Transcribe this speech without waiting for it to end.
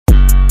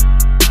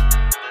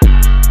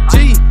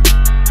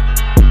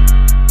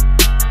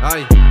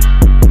Aye.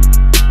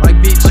 Like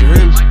bitch, you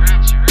hear me?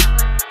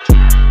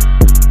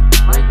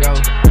 There you go.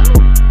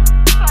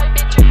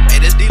 Hey,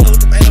 that's D-Lo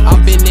Tomato.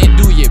 I've been there,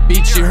 do ya,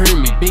 bitch, you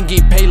hear me? Been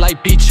get paid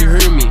like bitch, you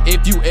hear me?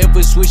 If you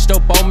ever switched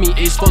up on me,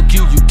 it's fuck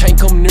you, you can't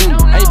come near me.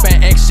 Ain't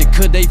bad action,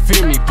 could they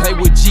fear me? Play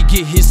with G,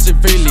 get hit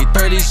severely.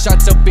 30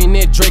 shots up in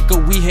that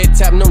Draco, we had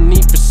tap, no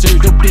need for surgery.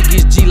 The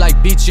biggest G like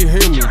bitch, you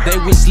hear me? They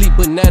was sleep,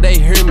 but now they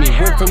hear me.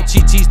 Went from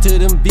Chi-Chis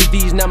to them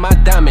VVs, now my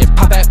diamond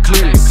pop out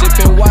clearly.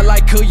 Sippin' white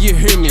like who you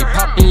hear me?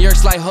 Poppin'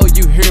 yerks like ho,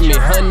 you hear me?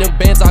 100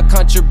 bands, all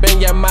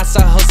contraband, yeah, my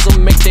side hustle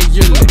make that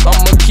yearly.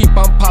 I'ma keep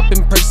on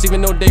poppin' perks,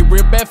 even though they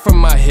real bad for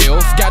my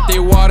health. Got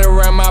that water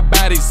around my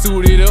body,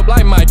 suited up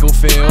like Michael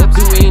Phelps.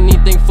 Do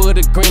anything for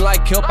the green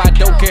like help, I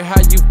don't care how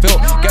you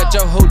felt. Got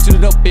your hoe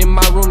tooted up in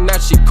my room, now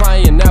she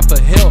crying out for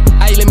help.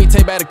 Ayy, let me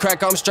take back the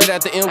crack, I'm straight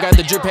out the M. Got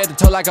the drip, had to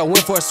toe like I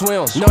went for a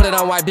swim. Know that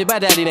I'm white, bit by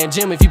daddy, that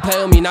gym. If you play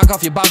with me, knock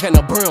off your box and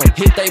a brim.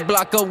 Hit they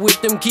block up with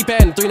them, keep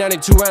adding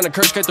 392 round the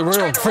curse, straight the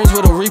rim. Friends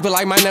with a reaper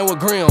like my name with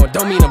Grim.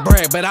 Don't mean to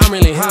brag, but I'm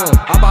really him.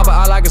 I bop it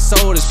out like a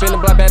soda, spin the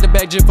block back to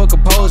back just for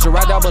composure.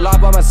 Ride down below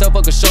by myself,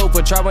 fuck a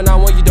chauffeur. Try when I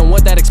want, you don't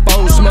want that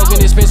exposure. Smoking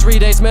dispensary,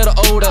 they smell the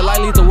odor. Like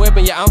lethal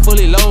weapon, yeah, I'm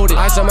fully loaded.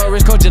 Ice on my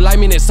wrist, coach, just like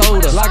me that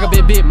soda. Like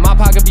a bit, my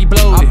pocket be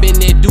bloated. I been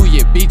there, do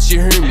ya, bitch,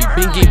 you hear me?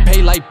 Been get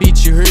paid like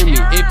bitch, you hear me?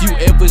 If you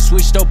ever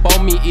switched up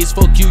on me, it's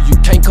fuck you, you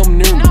can't come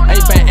near me.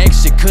 Ain't bad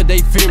action, could they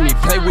fear me?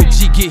 Play with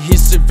G, get hit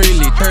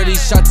severely. 30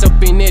 shots up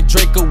in that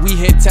Draco, we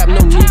had tap,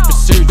 no need for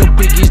surgery. The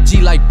biggest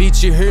G like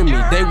bitch, you hear me?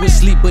 They was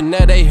sleep, but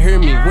now they hear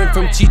me. Went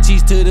from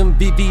Chi-Chis to them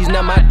VVs,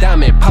 now my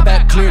diamond pop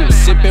out clearly.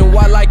 Sippin'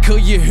 white like who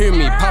you hear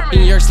me?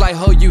 Poppin' yerks like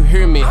ho, you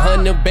hear me?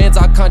 100 bands,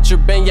 all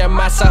contraband, yeah,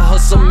 my side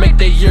hustle make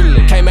that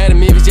yearly. Came out of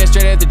Memphis, yeah,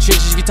 straight out the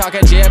trenches. If you talk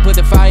at J, I put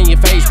the fire in your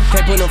face.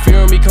 Can't put no fear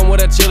on me, come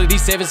with a chiller.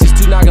 These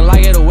 762 knockin'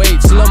 like at a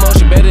weight. Slow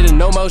motion better than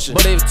no motion.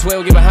 But if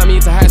 12 get behind me,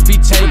 it's a high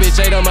speed chain. Bitch,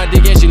 ate on my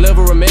dick, yeah, she love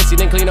her messy.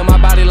 Then clean up my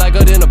body like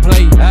her in a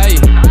plate.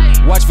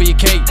 Ayy, watch for your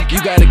cake.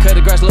 You gotta cut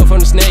the grass, look from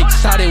the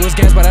snakes. Thought it was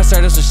gas, but I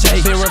started some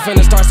shake. Been rough in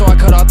the start, so I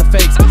cut off the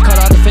fakes. Cut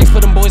off the fakes,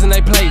 put them boys in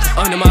their place.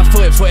 Under my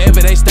foot,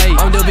 forever they stay.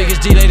 I'm the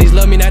biggest G, ladies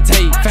love me, not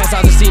take. Fast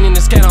out the scene in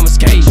the scan, I'm a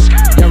skate.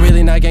 Y'all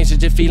really not gangsters,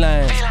 just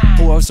felines.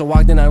 Pull up, so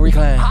walk, then I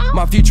recline.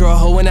 My future a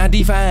hoe when I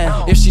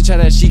define. If she try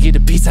that, she get a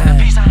peace sign.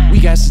 We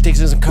got some sticks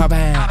and some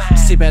carbine.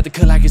 Sip at the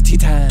cut like it's tea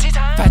time.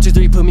 5 to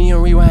 3, put me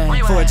on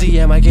rewind. 4 G,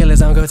 yeah, my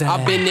killers on go time.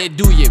 I been there,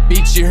 do ya,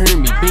 bitch, you hear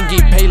me? Been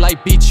get paid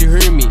like bitch, you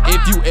hear me?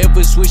 If you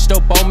ever switched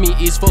up on me,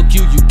 it's fuck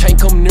you, you can't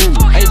come near me.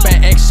 Ain't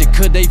bad action,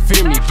 could they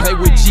fear me? Play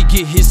with G,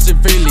 get hit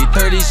severely.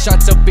 30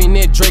 shots up in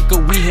that Draco,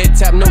 we had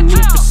tap, no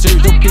need for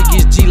surgery. The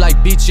biggest G like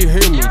bitch, you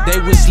hear me? They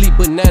was sleep,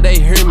 but now they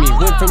hear me.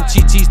 Went from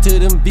Chi-Chis to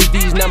them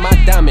VVs, now my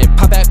diamond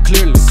pop out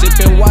clearly.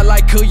 Sippin' white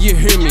like who you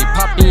hear me?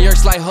 Poppin'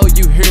 yerks like ho,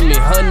 you hear me?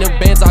 100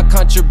 bands, all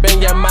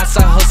contraband, yeah, my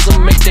side hustle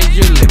make that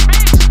yearly.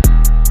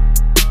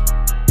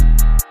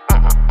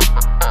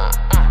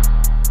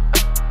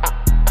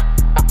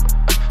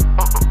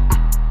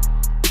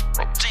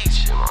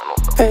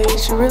 Hey,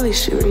 you really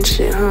shooting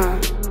shit, huh?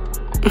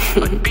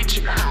 Like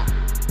bitch.